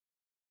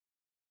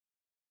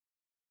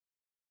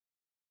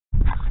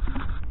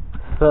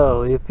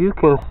So if you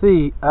can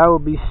see, I will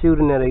be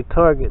shooting at a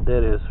target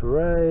that is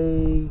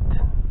right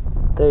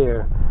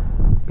there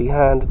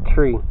behind the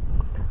tree.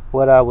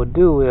 What I will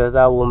do is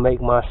I will make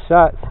my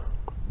shots,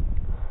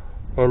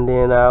 and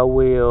then I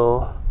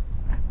will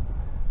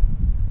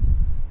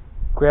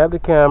grab the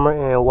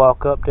camera and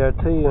walk up there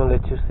to you and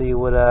let you see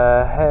what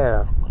I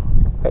have.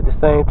 At the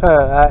same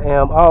time, I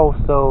am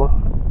also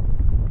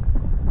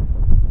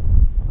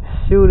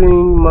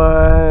shooting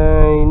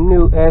my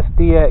new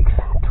SDX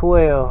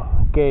 12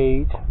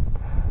 gauge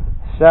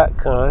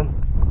shotgun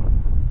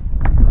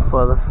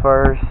for the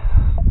first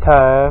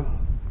time.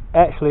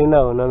 Actually,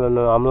 no,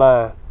 I'm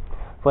lying.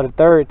 For the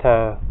third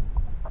time.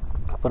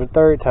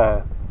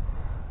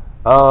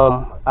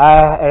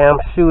 I am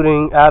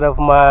shooting out of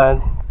my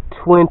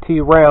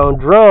 20 round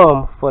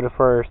drum for the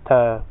first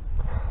time,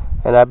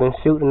 and I've been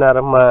shooting out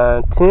of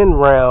my 10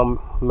 round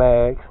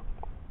mags,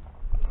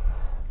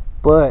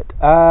 but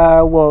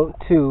I want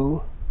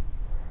to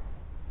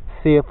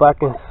see if I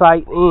can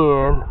sight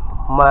in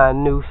my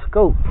new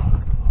scope,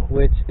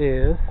 which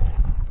is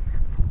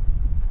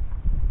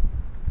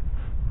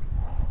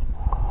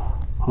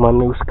my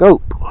new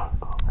scope.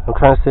 I'm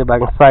trying to see if I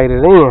can sight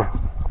it in.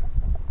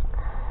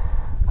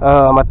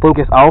 I think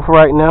it's off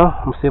right now.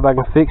 I'm gonna see if I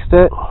can fix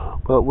that,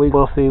 but we're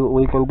gonna see what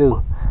we can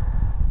do.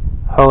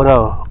 Hold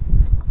on.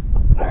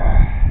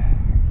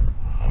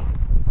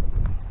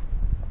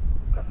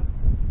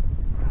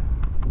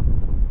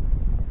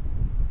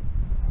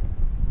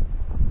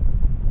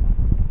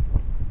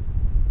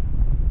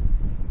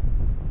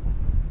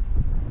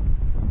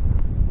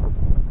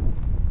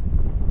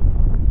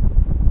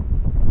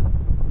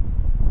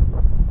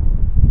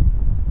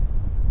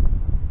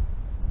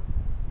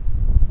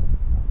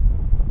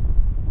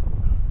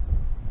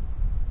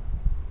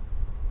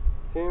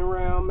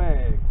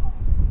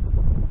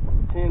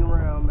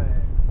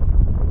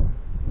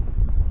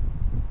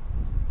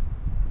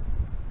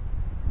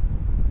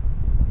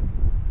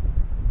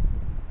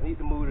 I need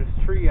to move this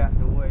tree out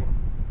the way.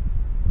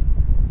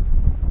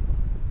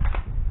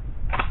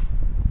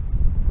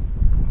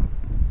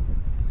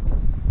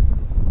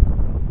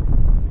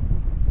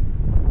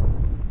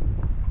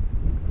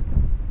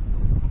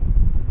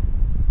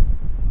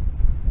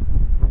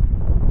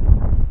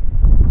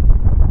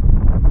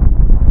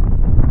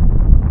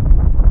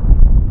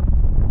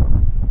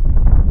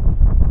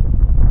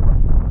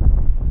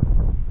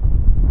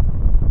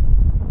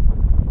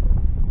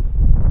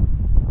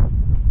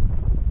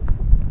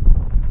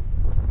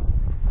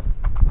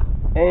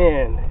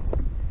 And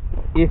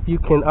if you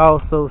can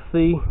also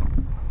see,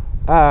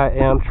 I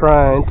am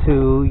trying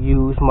to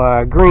use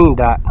my green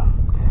dot.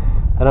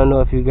 I don't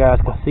know if you guys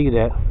can see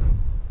that,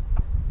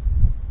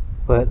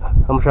 but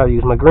I'm gonna try to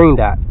use my green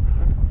dot.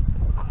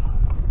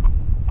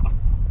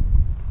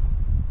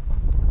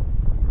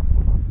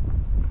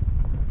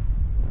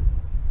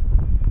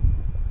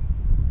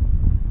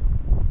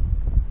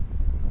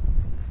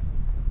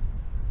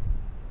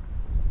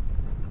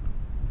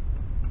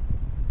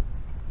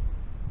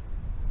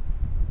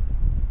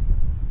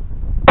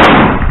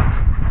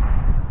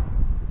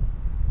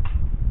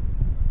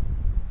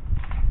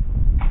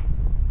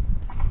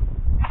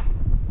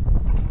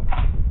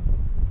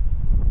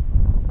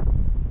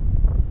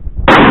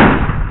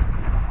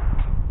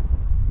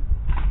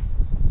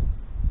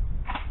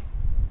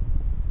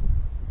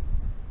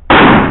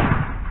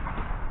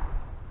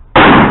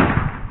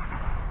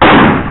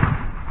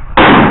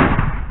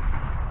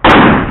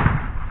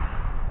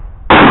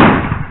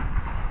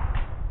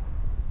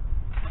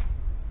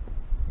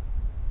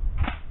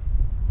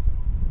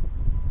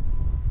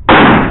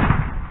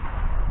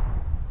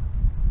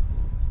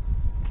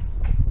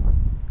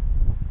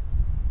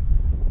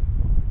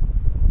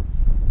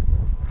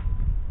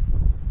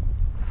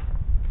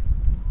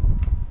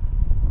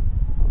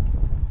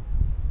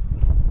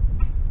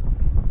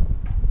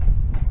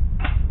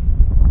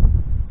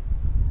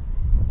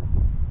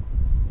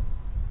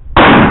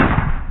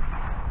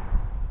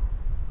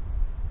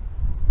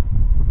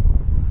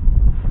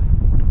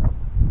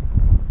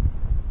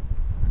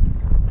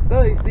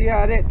 So you see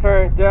how that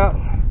turns out.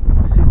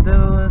 She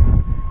does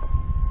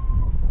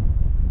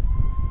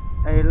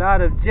a lot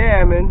of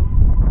jamming,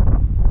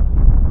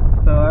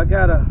 so I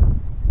gotta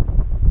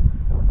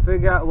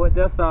figure out what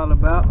that's all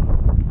about.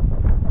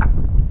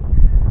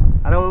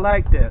 I don't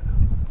like that,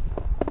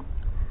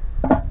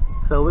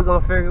 so we're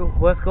gonna figure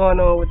what's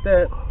going on with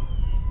that.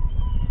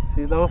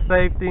 She's on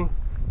safety,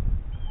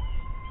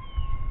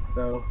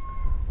 so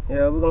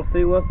yeah, we're gonna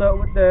see what's up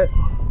with that,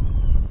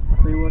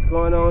 see what's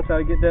going on, try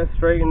to get that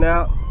straightened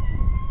out.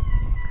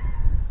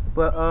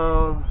 But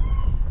I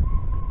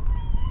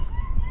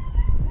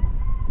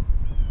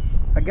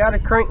gotta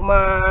crank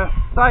my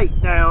sight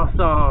down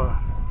some,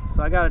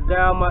 so I gotta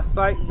dial my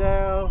sight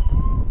down,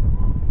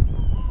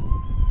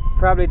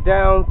 probably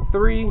down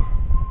 3.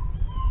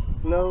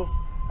 No,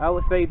 I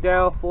would say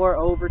down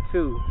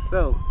 4/2.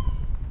 So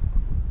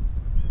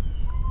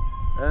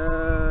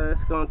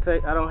it's gonna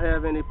take. I don't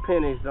have any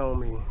pennies on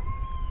me,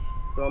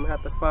 so I'm gonna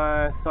have to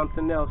find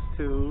something else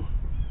to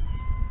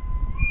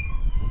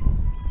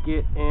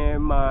get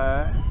in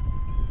my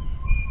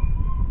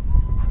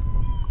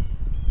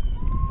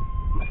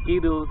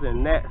mosquitoes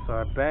and gnats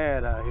are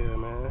bad out here,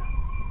 man.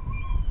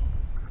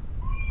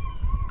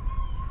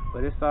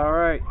 But it's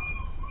alright.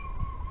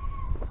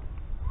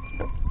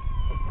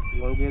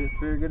 We're gonna get it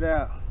figured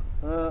out.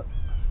 Up,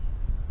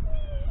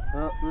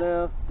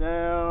 left,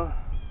 down.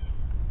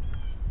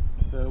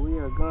 So we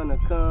are gonna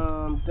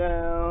come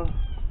down,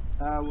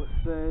 I would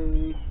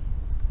say.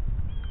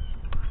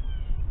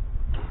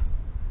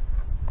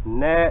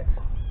 Gnats,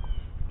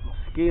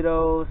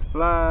 mosquitoes,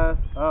 flies,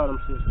 all them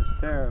shits is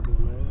terrible,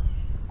 man.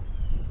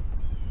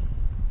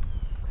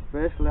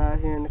 Especially out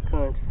here in the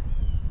country.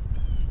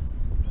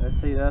 Let's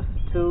see, that's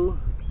 2,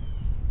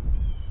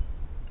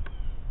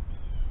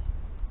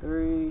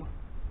 3,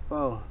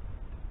 4.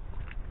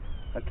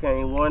 I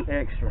came 1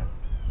 extra.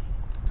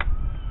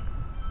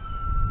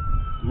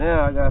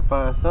 Now I gotta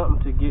find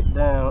something to get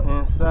down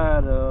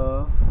inside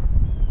of.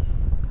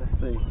 Let's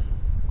see.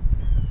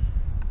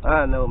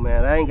 I know,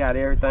 man, I ain't got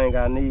everything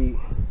I need.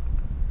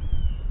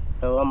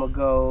 So I'm gonna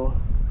go.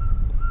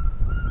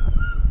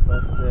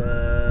 What's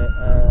that?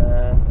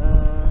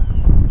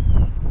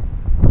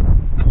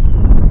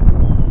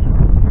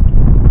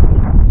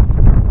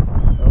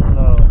 Hold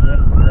on,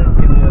 just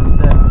give me a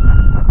second.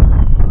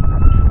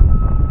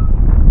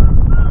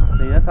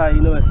 See, that's how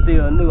you know it's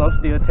still new. I'm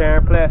still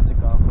tearing plastic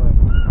off of it.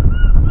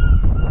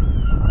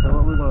 So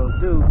what we're gonna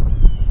do?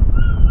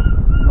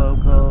 We're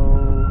gonna go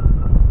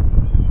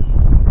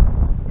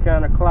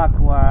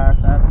counterclockwise.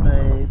 I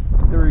say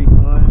 3. 1,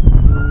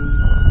 2,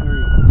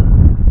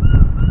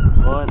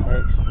 3. 1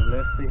 extra.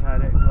 Let's see how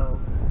that goes.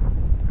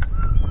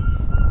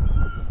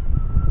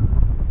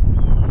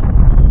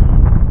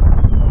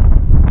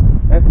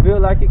 I feel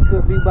like it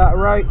could be about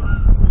right.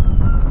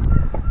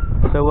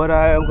 So what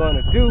I am going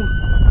to do,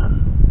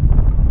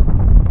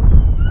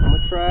 I'm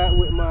going to try it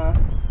with my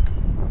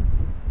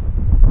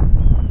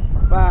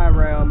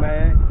 5-round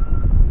mag.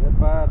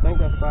 I think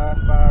that's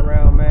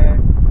 5-round mag.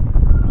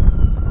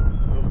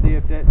 And see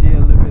if that did a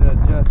little bit of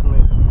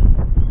adjustment.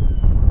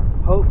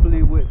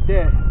 Hopefully with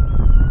that,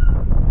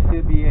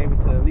 should be able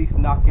to at least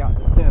knock out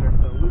the center.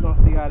 So we're going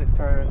to see how it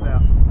turns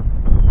out.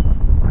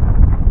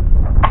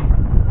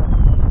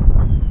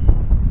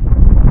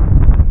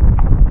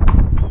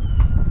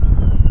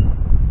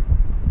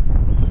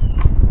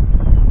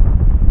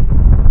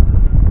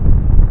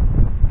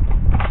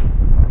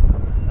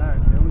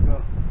 Alright, there we go.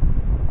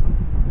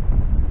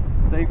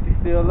 Safety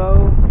still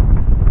low.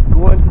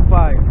 Going to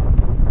fire.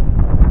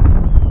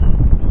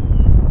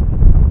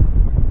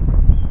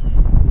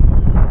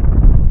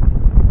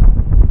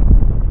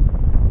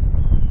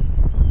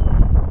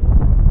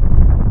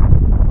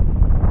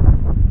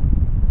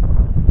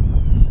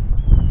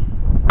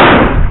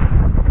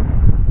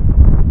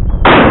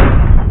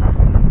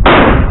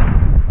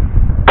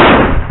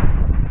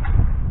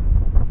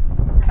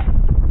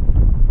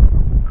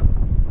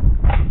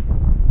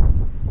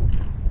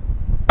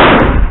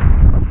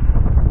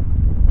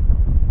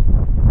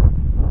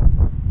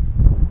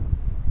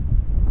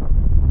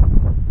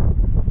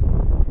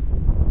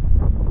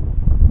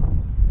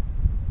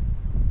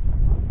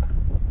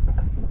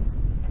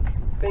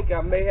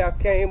 I may have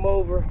came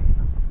over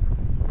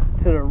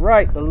to the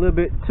right a little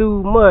bit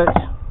too much,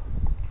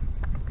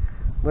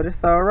 but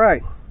it's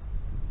alright.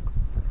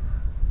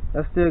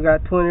 I still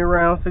got 20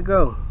 rounds to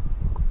go,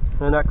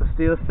 and I can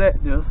still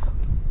set this.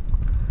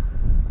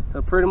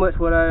 So pretty much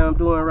what I am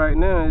doing right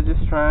now is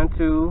just trying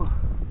to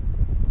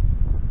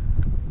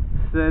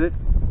set it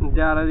and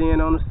dial it in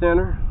on the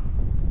center.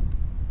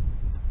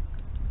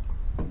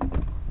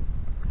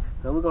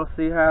 So we're gonna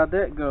see how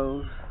that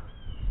goes.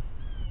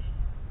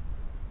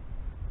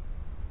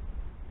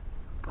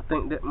 I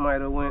think that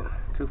might have went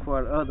too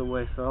far the other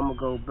way, so I'm gonna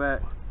go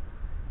back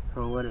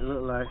from what it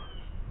looked like.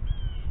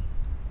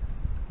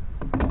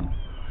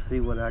 See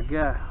what I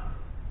got.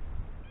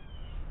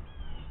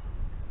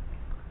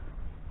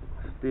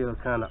 Still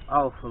kind of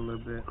off a little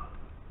bit.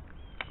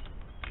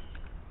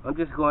 I'm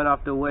just going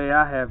off the way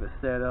I have it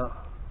set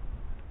up.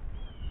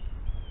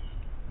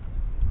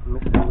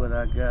 Let me see what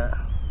I got.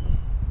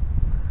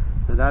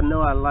 Cause I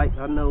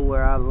know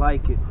where I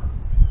like it.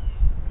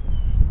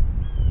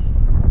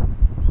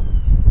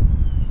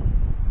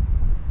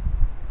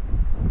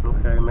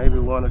 Okay, maybe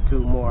 1 or 2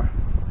 more.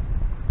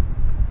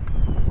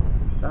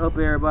 I hope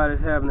everybody's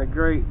having a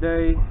great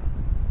day.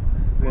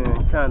 It's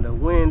been kind of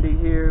windy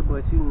here,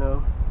 but you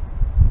know,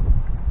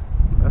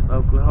 that's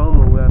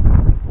Oklahoma weather.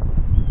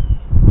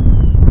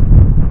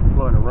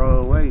 Going the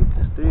wrong way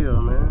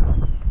still, man.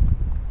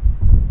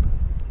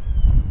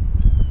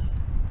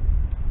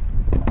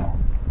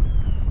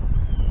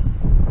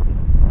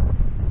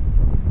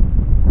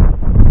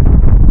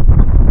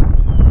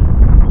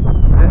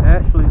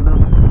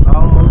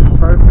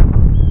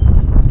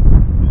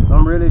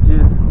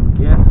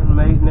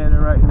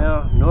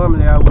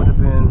 Normally I would have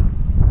been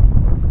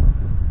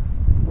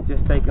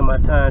just taking my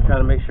time trying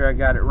to make sure I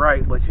got it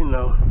right, but you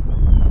know,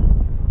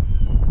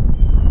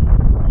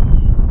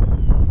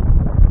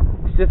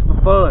 it's just for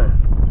fun.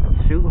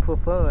 Shooting for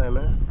fun,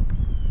 man.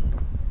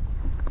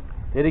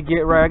 Did it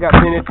get right? I got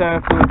plenty of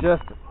time to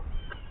adjust it.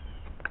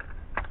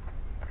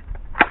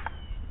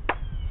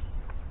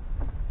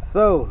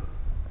 So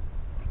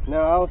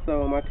now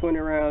also my 20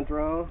 round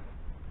drum.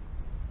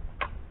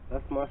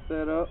 That's my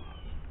setup.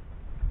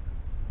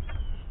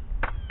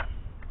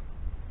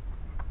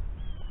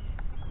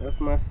 That's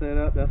my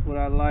setup. That's what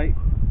I like.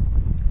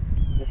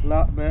 It's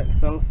locked back,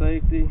 some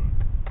safety.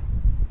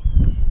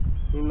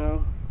 You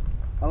know,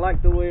 I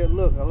like the way it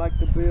looks. I like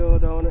the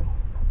build on it.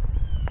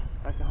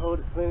 I can hold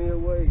it plenty of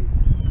ways.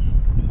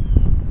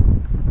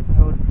 I can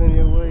hold it plenty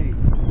of ways. You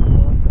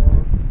know what I'm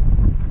saying?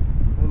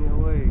 Plenty of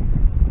ways.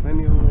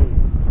 Plenty of ways.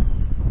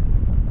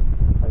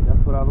 Like,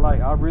 that's what I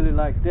like. I really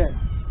like that.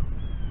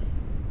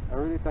 I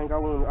really think I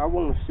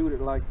want to shoot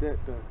it like that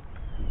though.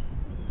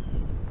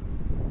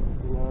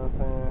 You know what I'm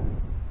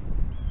saying?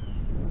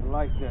 I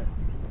like that.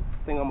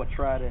 I think I'm gonna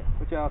try that.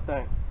 What y'all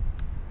think?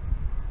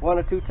 1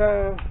 or 2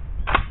 times?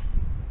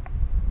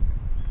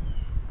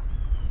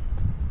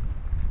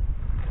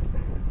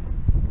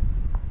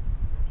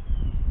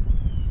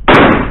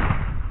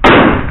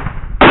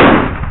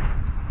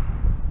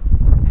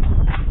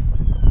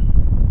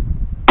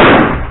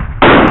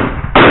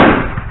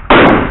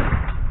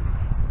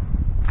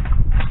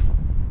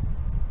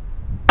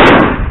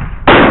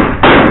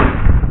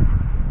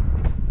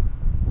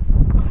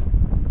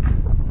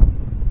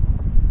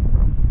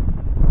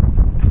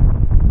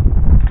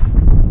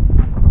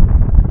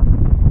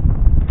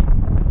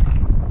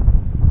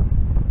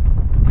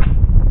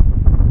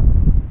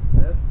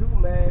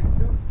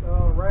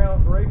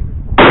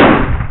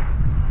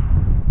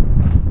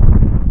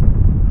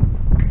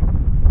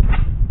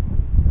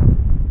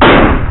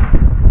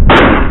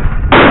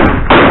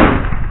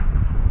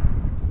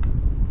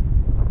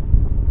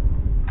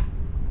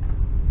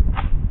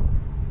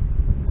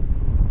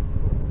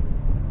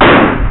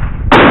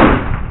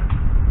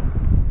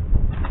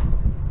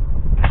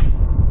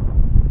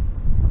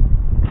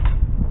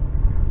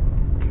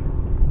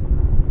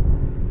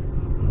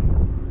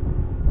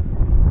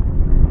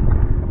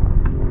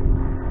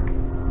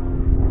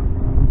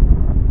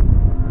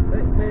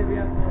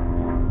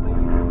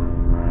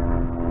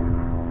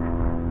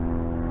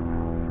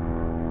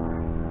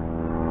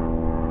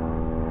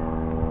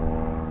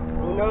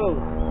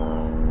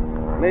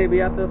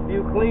 Maybe after a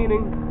few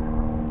cleanings,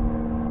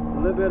 a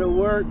little bit of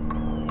work,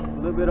 a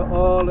little bit of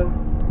oiling,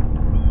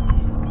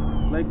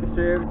 making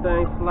sure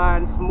everything's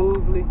sliding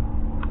smoothly,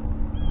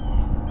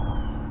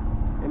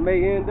 it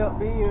may end up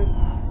being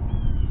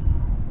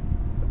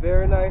a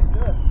very nice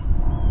gun.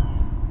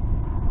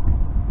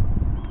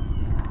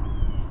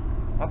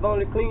 I've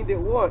only cleaned it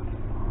once.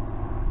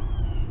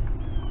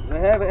 I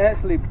haven't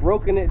actually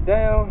broken it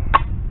down,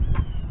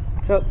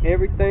 tucked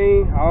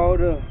everything, all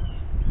the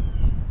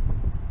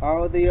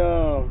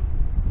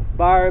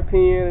fire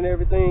pin and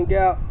everything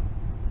out.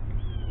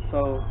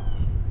 So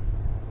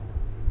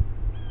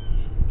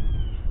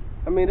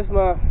I mean, this is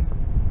my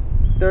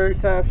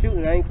 3rd time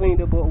shooting. I ain't cleaned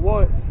it but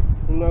once,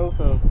 you know,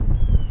 so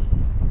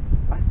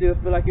I still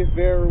feel like it's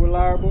very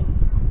reliable.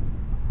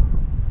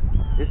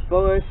 It's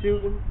fun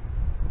shooting.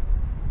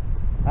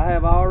 I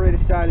have already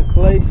shot in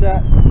clay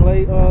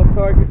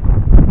targets,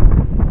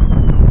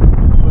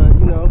 but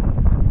you know,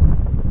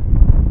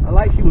 I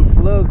like shooting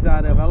slugs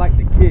out of it. I like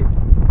the kick.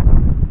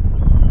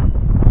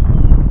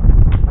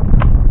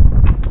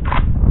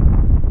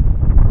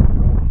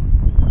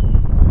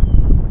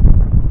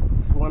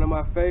 It's one of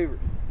my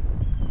favorites.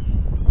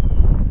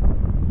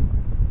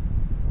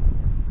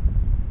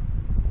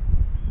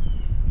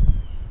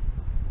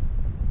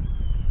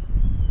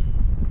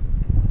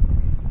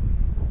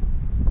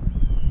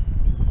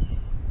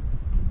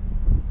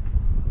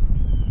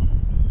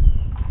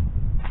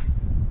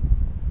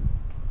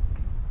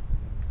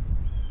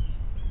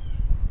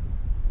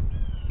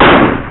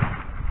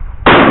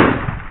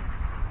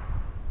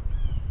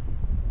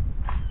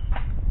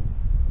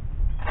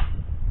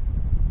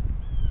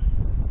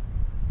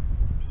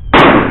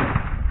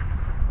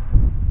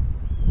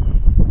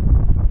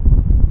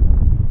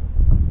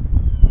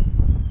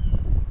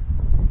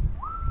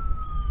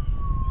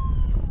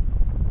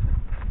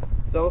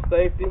 So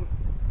safety,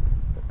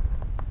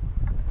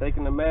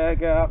 taking the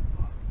mag out,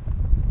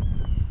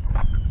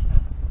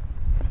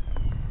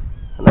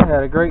 and I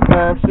had a great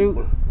time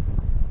shooting.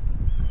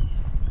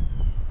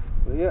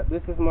 But yep,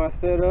 this is my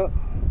setup.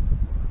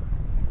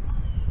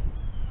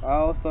 I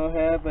also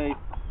have a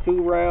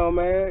 2-round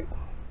mag.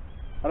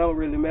 I don't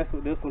really mess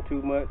with this one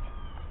too much.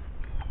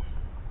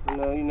 You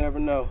know, you never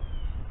know.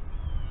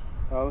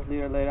 I'll see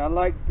it later. I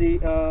like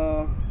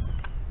the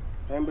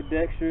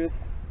ambidextrous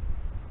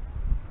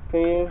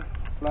pin.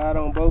 Slide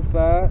on both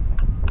sides.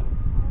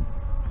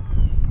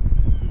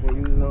 You can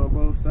use it on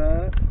both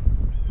sides.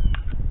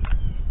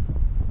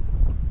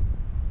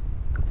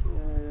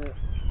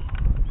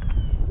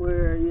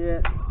 Where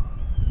yet?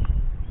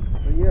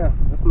 But yeah,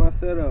 that's my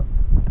setup.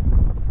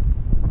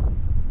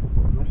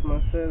 That's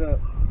my setup.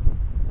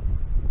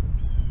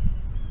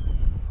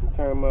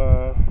 Turn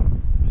my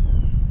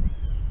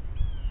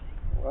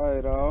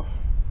light off.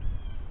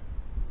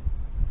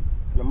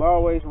 And I'm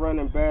always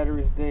running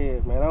batteries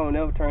dead, man. I don't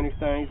ever turn these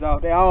things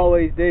off. They're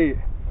always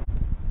dead.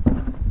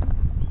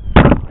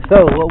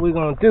 So what we're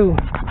gonna do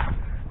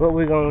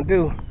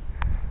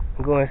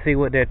I'm going to see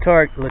what that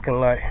target looking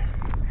like.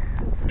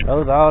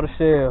 Those are all the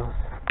shells.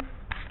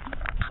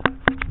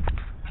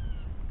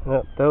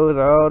 Yep, those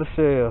are all the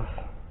shells.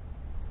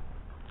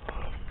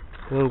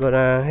 We're going to go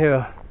down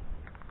here.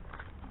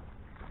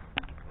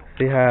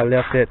 See how I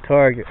left that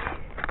target.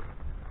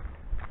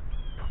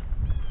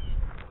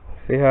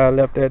 See how I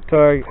left that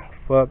target?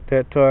 Fucked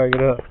that target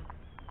up.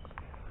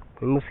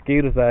 The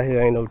mosquitoes out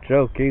here ain't no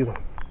joke either.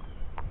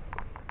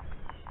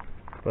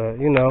 But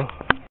you know.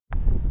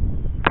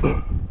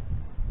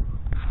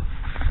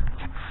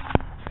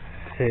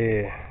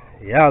 Shit.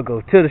 Y'all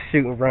go to the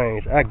shooting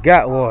range. I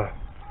got one.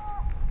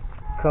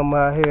 Come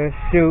out here and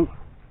shoot.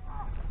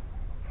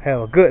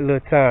 Have a good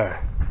little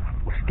time.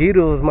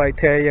 Mosquitoes might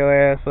tear your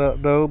ass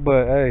up though,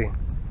 but hey,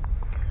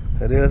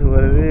 it is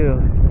what it is.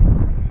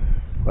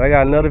 Well, I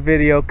got another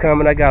video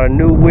coming. I got a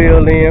new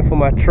wheel in for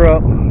my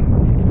truck.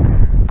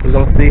 We're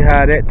gonna see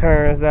how that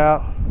turns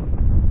out.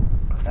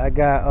 I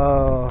got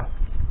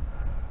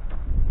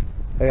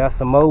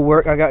some more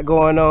work I got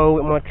going on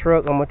with my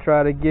truck. I'm gonna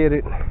try to get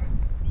it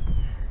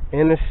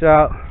in the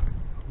shop.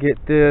 Get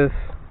this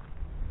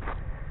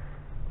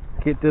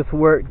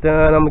work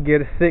done. I'm gonna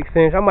get a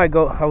 6-inch. I might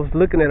go. I was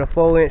looking at a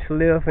 4-inch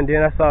lift, and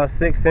then I saw a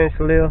 6-inch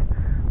lift,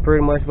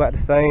 pretty much about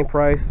the same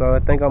price. So I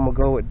think I'm gonna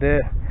go with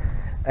that.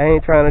 I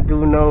ain't trying to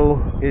do no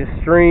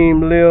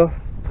extreme lift,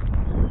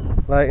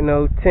 like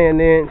no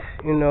 10-inch.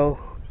 You know,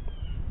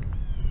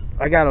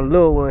 I got a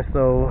little one,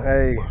 so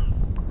hey,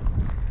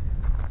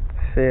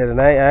 shit. And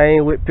I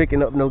ain't with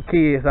picking up no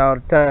kids all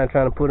the time,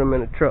 trying to put them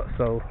in the truck.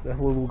 So that's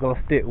what we're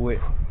gonna stick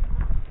with.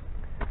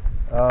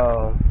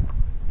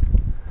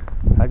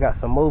 I got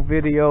some more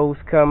videos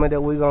coming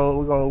that we're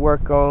gonna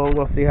work on.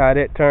 We're gonna see how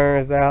that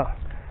turns out.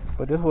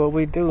 But this is what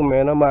we do,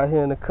 man. I'm out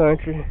here in the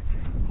country.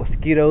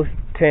 Mosquitoes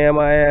tearing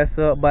my ass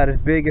up by the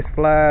biggest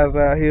flies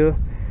out here.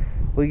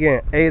 We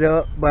getting ate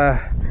up by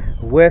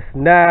West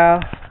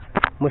Nile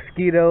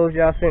mosquitoes.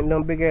 Y'all sent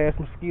them big ass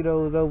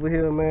mosquitoes over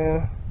here,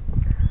 man.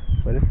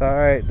 But it's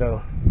alright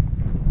though.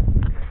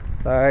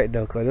 It's alright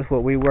though, cause that's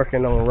what we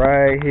working on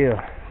right here.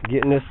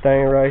 Getting this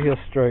thing right here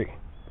straight.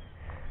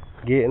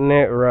 Getting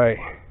that right.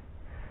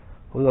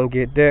 We're gonna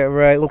get that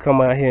right. We'll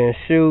come out here and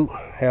shoot,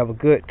 have a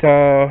good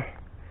time.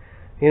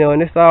 You know,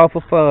 and it's all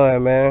for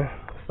fun, man.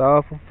 It's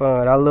all for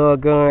fun. I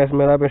love guns,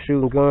 man. I've been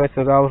shooting guns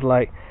since I was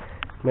like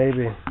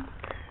maybe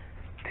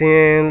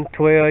 10,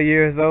 12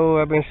 years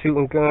old. I've been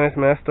shooting guns,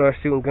 man. I started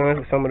shooting guns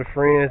with some of the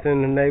friends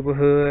in the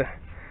neighborhood,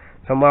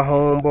 some of my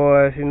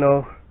homeboys, you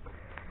know.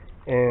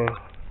 And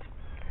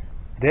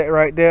that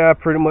right there, I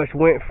pretty much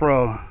went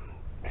from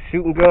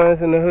shooting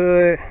guns in the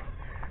hood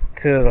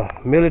to the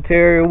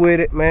military with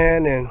it,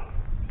 man. And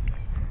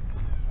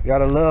got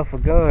a love for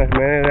guns,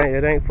 man.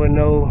 It ain't for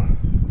no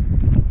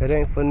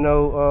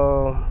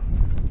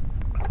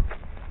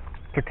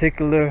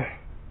particular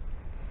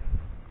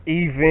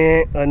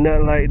event or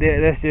nothing like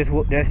that. That's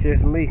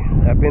just me.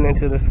 I've been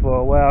into this for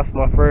a while. So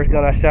my first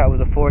gun I shot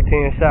was a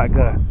 410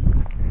 shotgun,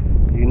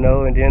 you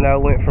know, and then I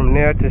went from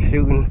there to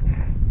shooting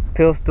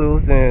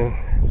pistols and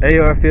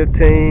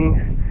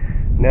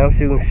AR-15s. Now I'm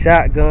shooting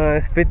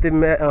shotguns, 50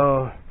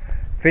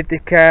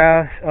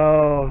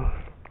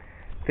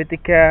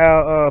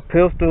 cal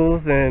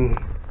pistols and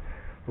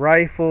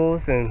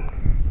rifles, and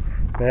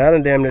man, I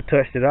done damn near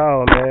touched it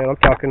all, man. I'm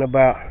talking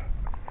about.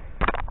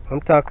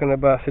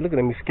 See, look at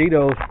the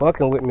mosquitoes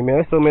fucking with me, man.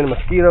 There's so many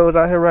mosquitoes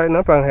out here right now.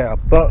 I'm trying to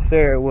have bumps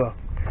everywhere.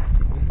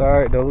 It's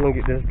alright though. We're gonna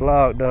get this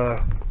vlog done.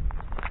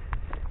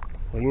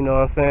 Well, you know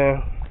what I'm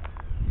saying.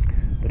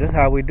 But this is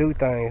how we do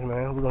things,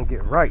 man. We're gonna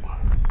get right.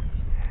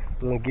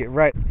 We're gonna get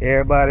right.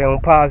 Everybody on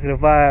positive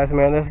vibes,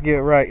 man. Let's get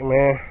right,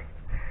 man.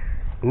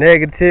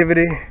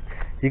 Negativity,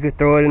 you can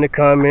throw it in the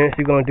comments.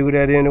 You're gonna do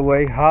that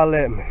anyway.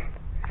 Holler at me.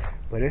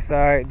 But it's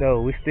alright though.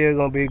 We still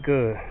gonna be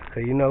good.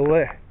 Cause you know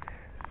what?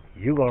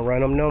 You gonna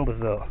run them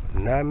numbers up,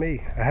 not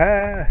me.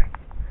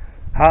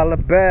 Holla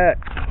back.